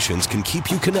 notifications can keep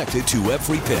you connected to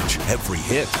every pitch, every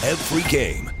hit, every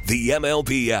game. The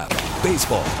MLB app.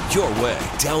 Baseball your way.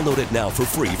 Download it now for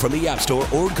free from the App Store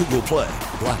or Google Play.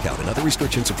 Blackout and other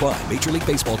restrictions apply. Major League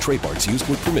Baseball trademarks used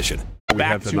with permission. We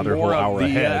have another whole hour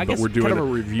ahead, but we're doing kind of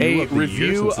a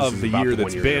review of the year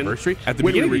that's been. At the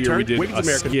beginning of the year, we did Wiggins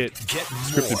a America.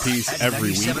 scripted piece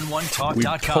every week. We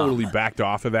totally backed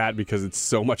off of that because it's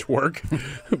so much work.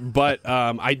 But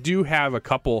I do have a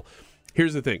couple.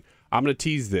 Here's the thing. I'm going to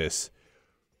tease this.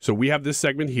 So we have this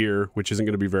segment here, which isn't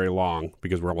going to be very long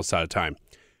because we're almost out of time.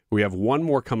 We have one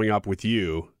more coming up with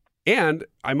you. And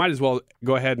I might as well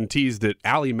go ahead and tease that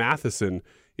Allie Matheson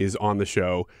is on the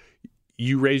show.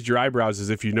 You raised your eyebrows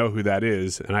as if you know who that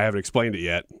is, and I haven't explained it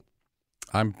yet.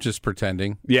 I'm just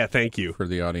pretending. Yeah, thank you. For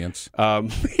the audience.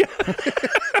 What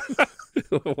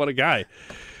a guy.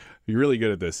 You're really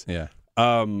good at this. Yeah.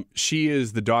 She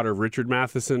is the daughter of Richard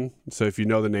Matheson. So if you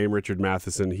know the name Richard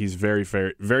Matheson, he's very,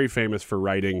 very famous for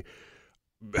writing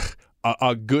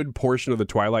a good portion of The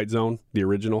Twilight Zone, the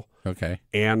original. Okay.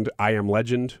 And I Am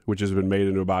Legend, which has been made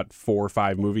into about 4 or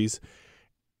 5 movies.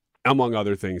 Among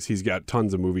other things, he's got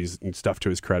tons of movies and stuff to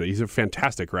his credit. He's a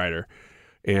fantastic writer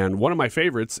and one of my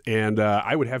favorites, and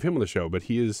I would have him on the show, but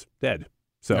he is dead.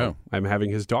 So I'm having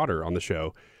his daughter on the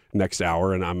show next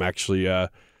hour, and I'm actually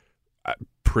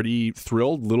pretty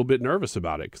thrilled, a little bit nervous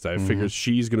about it because I figure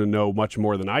she's going to know much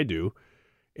more than I do,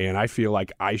 and I feel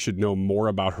like I should know more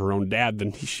about her own dad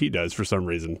than she does for some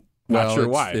reason. Not sure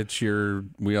why. It's your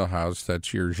wheelhouse.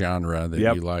 That's your genre that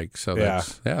you like. So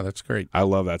that's great. I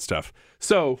love that stuff.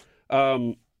 So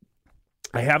I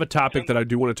have a topic that I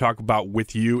do want to talk about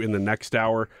with you in the next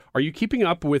hour. Are you keeping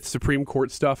up with Supreme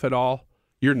Court stuff at all?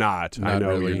 You're not. I know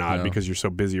really, you're not no. because you're so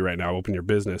busy right now. Open your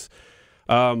business.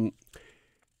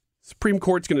 Supreme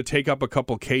Court's going to take up a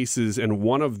couple cases, and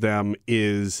one of them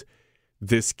is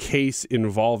this case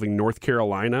involving North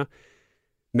Carolina.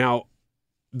 Now,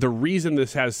 the reason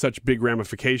this has such big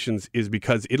ramifications is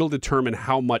because it'll determine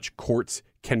how much courts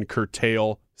can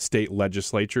curtail state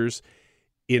legislatures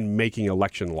in making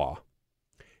election law.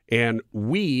 And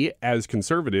we, as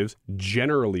conservatives,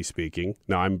 generally speaking,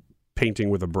 now I'm painting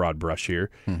with a broad brush here,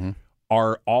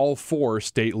 are all for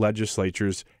state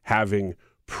legislatures having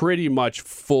pretty much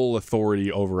full authority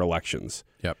over elections.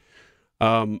 Yep.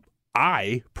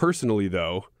 I, personally,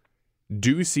 though,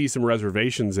 do see some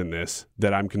reservations in this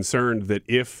that I'm concerned that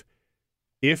if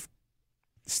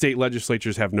state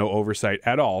legislatures have no oversight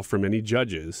at all from any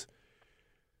judges,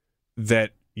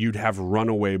 that you'd have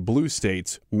runaway blue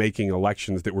states making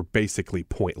elections that were basically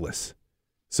pointless.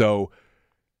 So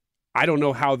I don't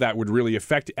know how that would really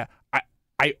affect.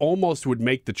 I almost would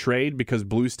make the trade because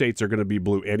blue states are going to be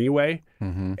blue anyway.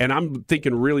 And I'm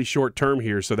thinking really short term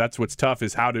here. So that's what's tough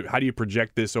is how do you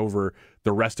project this over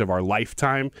the rest of our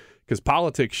lifetime? Because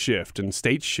politics shift and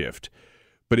states shift.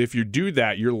 But if you do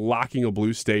that, you're locking a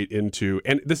blue state into,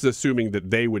 and this is assuming that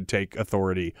they would take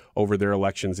authority over their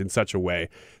elections in such a way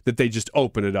that they just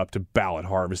open it up to ballot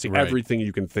harvesting, everything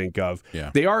you can think of.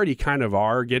 Yeah. They already kind of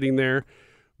are getting there,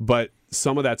 but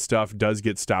some of that stuff does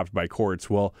get stopped by courts.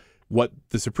 Well, what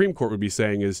the Supreme Court would be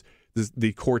saying is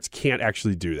the courts can't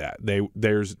actually do that.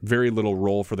 There's very little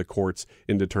role for the courts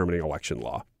in determining election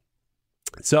law.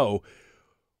 So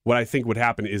what I think would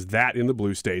happen is that in the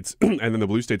blue states, and then the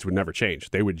blue states would never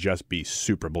change. They would just be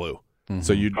super blue.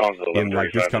 So you'd, in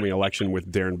like this coming election with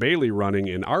Darren Bailey running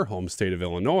in our home state of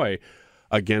Illinois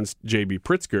against J.B.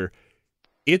 Pritzker,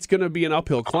 it's going to be an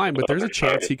uphill climb, but there's a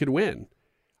chance he could win.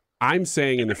 I'm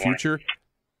saying in the future,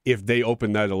 if they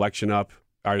open that election up,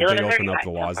 or if they open up the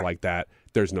laws like that,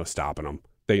 there's no stopping them.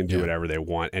 They can do whatever they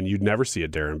want, and you'd never see a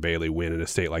Darren Bailey win in a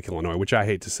state like Illinois, which I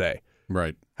hate to say.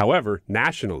 Right. However,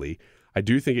 nationally, I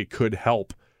do think it could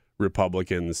help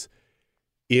Republicans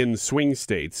in swing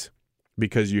states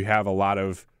because you have a lot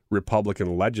of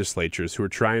Republican legislatures who are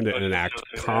trying to enact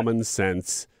common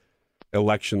sense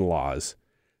election laws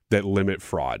that limit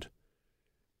fraud.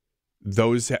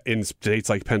 Those in states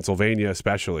like Pennsylvania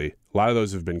especially, a lot of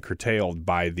those have been curtailed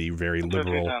by the very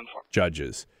liberal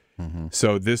judges.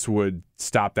 So this would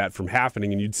stop that from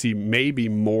happening, and you'd see maybe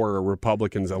more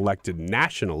Republicans elected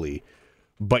nationally,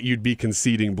 but you'd be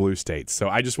conceding blue states. So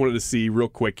I just wanted to see real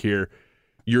quick here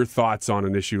your thoughts on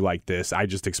an issue like this. I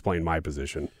just explained my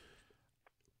position.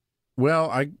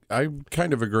 Well, I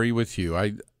kind of agree with you.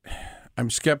 I'm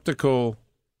skeptical.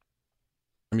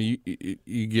 I mean,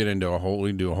 you get into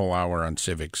we do a whole hour on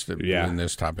civics in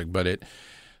this topic,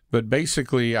 but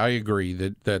basically, I agree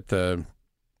that the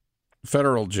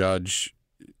federal judge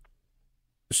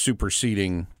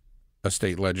superseding a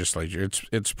state legislature,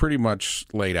 it's pretty much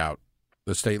laid out.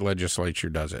 The state legislature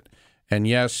does it, and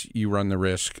yes, you run the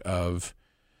risk of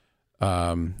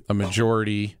a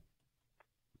majority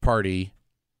party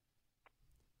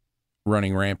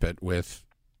running rampant with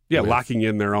locking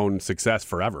in their own success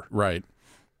forever. Right.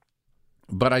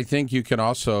 But I think you can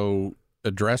also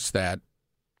address that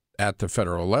at the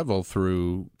federal level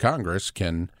through Congress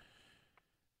can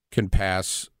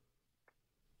pass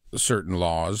certain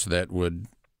laws that would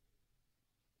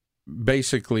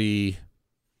basically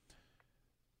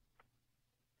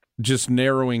just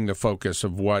narrowing the focus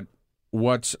of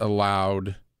what's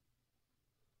allowed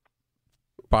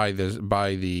by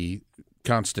the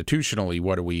constitutionally,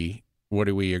 what are we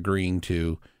agreeing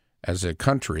to as a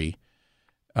country?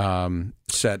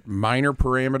 Set minor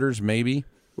parameters, maybe.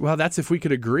 Well, that's if we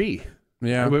could agree.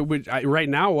 Yeah. Right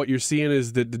now, what you're seeing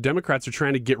is that the Democrats are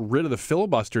trying to get rid of the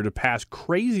filibuster to pass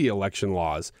crazy election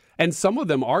laws, and some of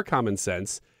them are common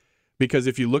sense. Because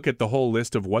if you look at the whole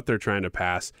list of what they're trying to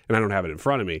pass, and I don't have it in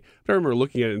front of me, but I remember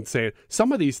looking at it and saying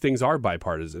some of these things are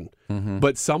bipartisan,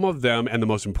 but some of them, and the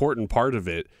most important part of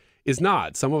it, is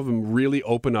not. Some of them really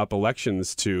open up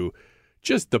elections to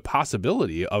just the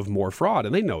possibility of more fraud,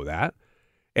 and they know that.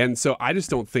 And so I just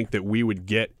don't think that we would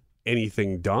get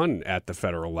anything done at the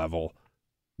federal level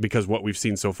because what we've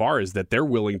seen so far is that they're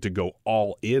willing to go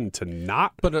all in to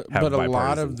not But a bipartisan.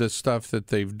 lot of the stuff that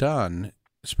they've done,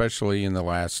 especially in the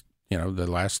last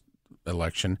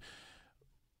election,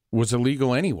 was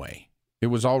illegal anyway. It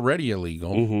was already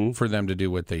illegal for them to do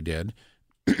what they did.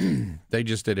 They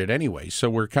just did it anyway. So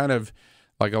we're kind of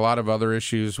like a lot of other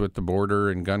issues with the border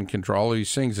and gun control, all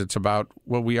these things. It's about,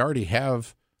 well, we already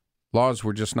have laws.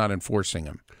 We're just not enforcing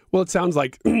them. Well, it sounds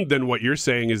like then what you're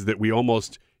saying is that you're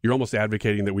almost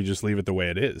advocating that we just leave it the way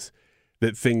it is,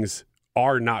 that things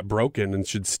are not broken and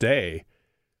should stay,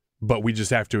 but we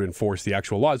just have to enforce the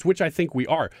actual laws, which I think we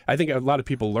are. I think a lot of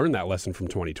people learned that lesson from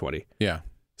 2020. Yeah.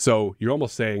 So you're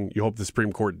almost saying you hope the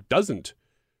Supreme Court doesn't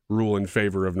rule in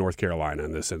favor of North Carolina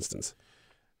in this instance.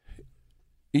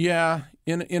 Yeah,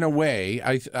 in a way,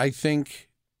 I think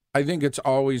it's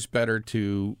always better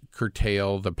to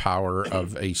curtail the power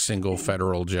of a single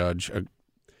federal judge.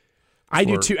 I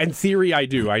do too. In theory, I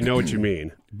do. I know what you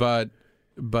mean. But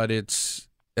it's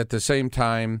at the same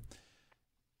time,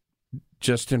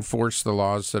 just enforce the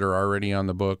laws that are already on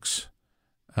the books.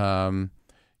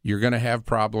 You're going to have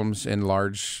problems in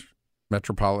large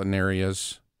metropolitan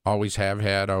areas. Always have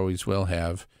had, always will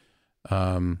have.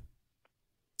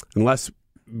 Unless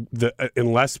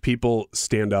people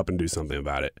stand up and do something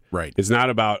about it. Right. It's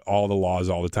not about all the laws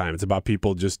all the time. It's about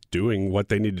people just doing what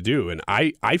they need to do. And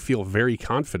I feel very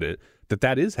confident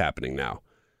that is happening now.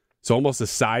 So almost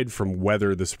aside from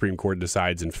whether the Supreme Court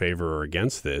decides in favor or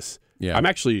against this, I'm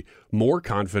actually more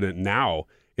confident now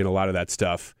in a lot of that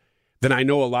stuff than I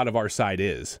know a lot of our side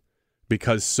is,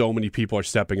 because so many people are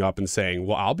stepping up and saying,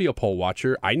 well, I'll be a poll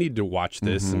watcher. I need to watch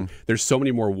this. And there's so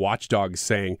many more watchdogs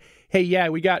saying, hey, yeah,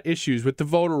 we got issues with the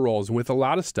voter rolls and with a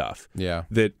lot of stuff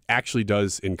that actually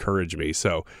does encourage me.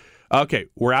 So, okay,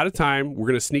 we're out of time. We're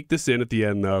going to sneak this in at the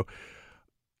end, though.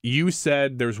 You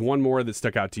said there's one more that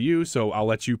stuck out to you, so I'll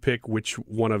let you pick which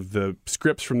one of the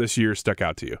scripts from this year stuck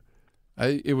out to you.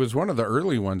 It was one of the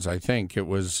early ones, I think. It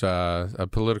was a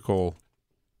political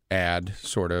ad,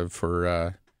 sort of,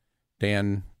 for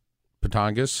Dan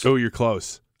Patongas. Oh, you're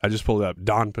close. I just pulled it up.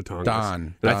 Don Patongas.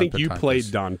 Don I think Patongas. you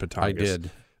played Don Patongas. I did.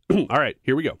 All right,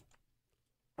 here we go.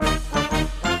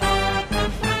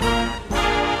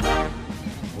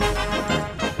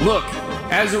 Look,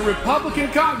 as a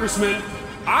Republican congressman,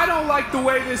 I don't like the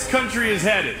way this country is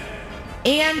headed.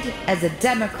 And as a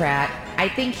Democrat, I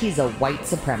think he's a white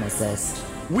supremacist.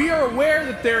 We are aware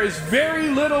that there is very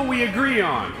little we agree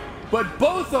on, but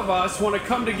both of us want to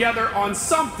come together on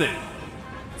something.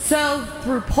 So,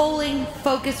 through polling,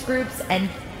 focus groups, and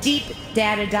deep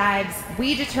data dives,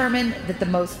 we determined that the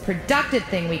most productive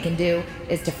thing we can do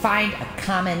is to find a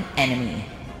common enemy.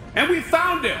 And we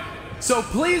found him! So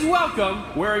please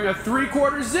welcome, wearing a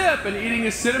 3/4 zip and eating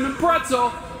a cinnamon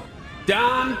pretzel,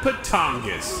 Don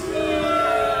Patongas.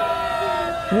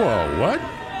 Whoa, what?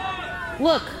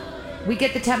 Look, we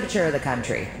get the temperature of the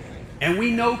country. And we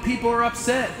know people are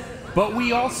upset, but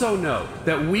we also know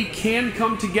that we can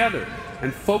come together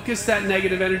and focus that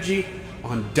negative energy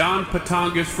on Don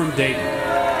Patongas from Dayton.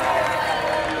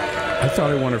 I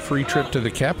thought I won a free trip to the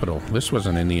Capitol. This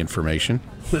wasn't in the information.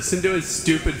 Listen to his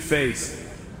stupid face.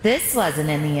 This wasn't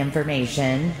in the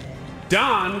information.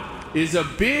 Don is a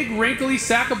big, wrinkly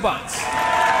sack of butts.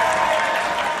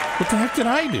 What the heck did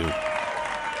I do?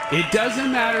 It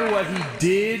doesn't matter what he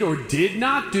did or did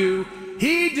not do.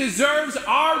 He deserves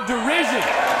our derision.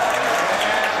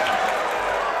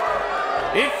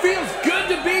 It feels good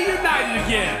to be united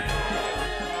again.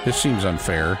 This seems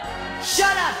unfair.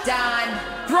 Shut up,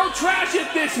 Don. Throw trash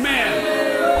at this man.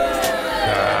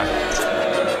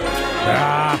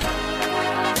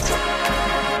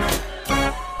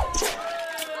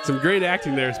 Some great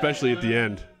acting there, especially at the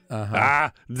end.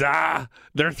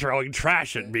 They're throwing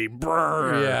trash at me.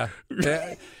 Brr.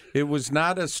 Yeah. It was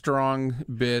not a strong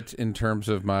bit in terms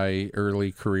of my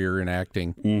early career in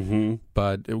acting,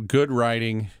 but good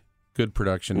writing, good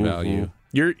production value.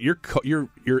 Your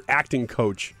acting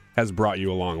coach has brought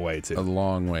you a long way too. A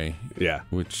long way, yeah,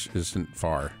 which isn't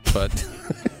far, but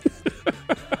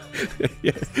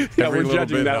yeah, we're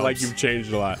judging that helps. Like you've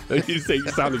changed a lot. You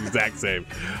sound the exact same.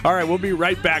 All right, we'll be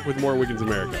right back with more Wiggins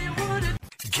America.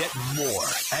 Get more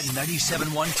at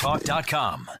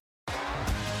 971talk.com.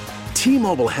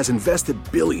 T-Mobile has invested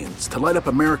billions to light up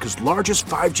America's largest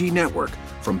 5G network,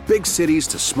 from big cities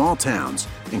to small towns,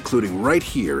 including right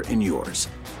here in yours.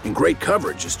 And great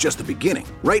coverage is just the beginning.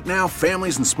 Right now,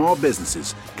 families and small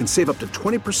businesses can save up to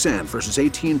 20% versus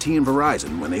AT&T and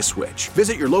Verizon when they switch.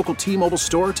 Visit your local T-Mobile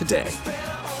store today.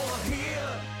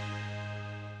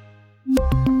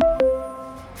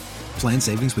 Plan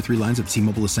savings with 3 lines of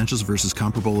T-Mobile Essentials versus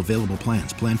comparable available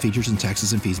plans. Plan features and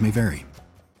taxes and fees may vary.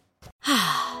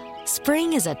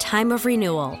 Spring is a time of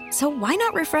renewal, so why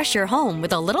not refresh your home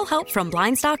with a little help from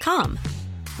Blinds.com?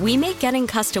 We make getting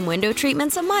custom window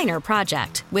treatments a minor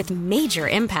project with major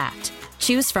impact.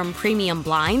 Choose from premium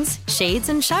blinds, shades,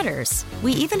 and shutters.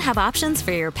 We even have options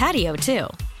for your patio, too.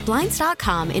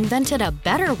 Blinds.com invented a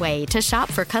better way to shop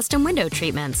for custom window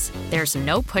treatments. There's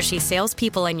no pushy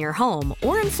salespeople in your home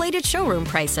or inflated showroom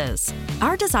prices.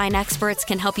 Our design experts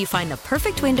can help you find the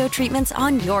perfect window treatments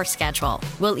on your schedule.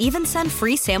 We'll even send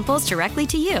free samples directly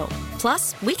to you.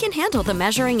 Plus, we can handle the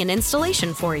measuring and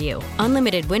installation for you.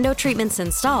 Unlimited window treatments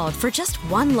installed for just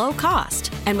one low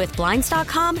cost. And with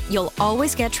Blinds.com, you'll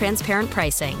always get transparent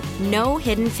pricing. No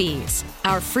hidden fees.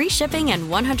 Our free shipping and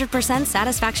 100%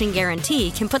 satisfaction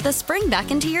guarantee can put the spring back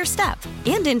into your step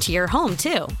and into your home,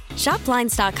 too. Shop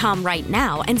Blinds.com right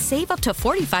now and save up to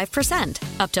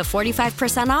 45%. Up to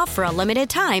 45% off for a limited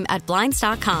time at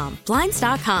Blinds.com.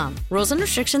 Blinds.com. Rules and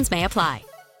restrictions may apply.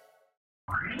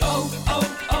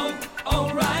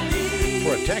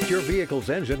 Protect your vehicle's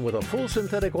engine with a full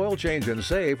synthetic oil change and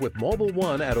save with Mobil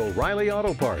 1 at O'Reilly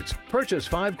Auto Parts. Purchase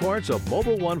 5 quarts of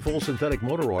Mobil 1 full synthetic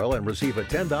motor oil and receive a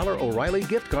 $10 O'Reilly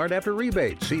gift card after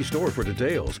rebate. See store for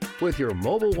details. With your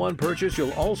Mobil 1 purchase,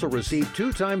 you'll also receive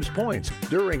 2 times points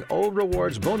during Old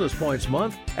Rewards Bonus Points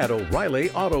Month at O'Reilly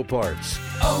Auto Parts.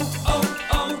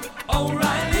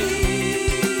 O'Reilly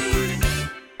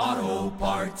Auto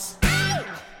Parts.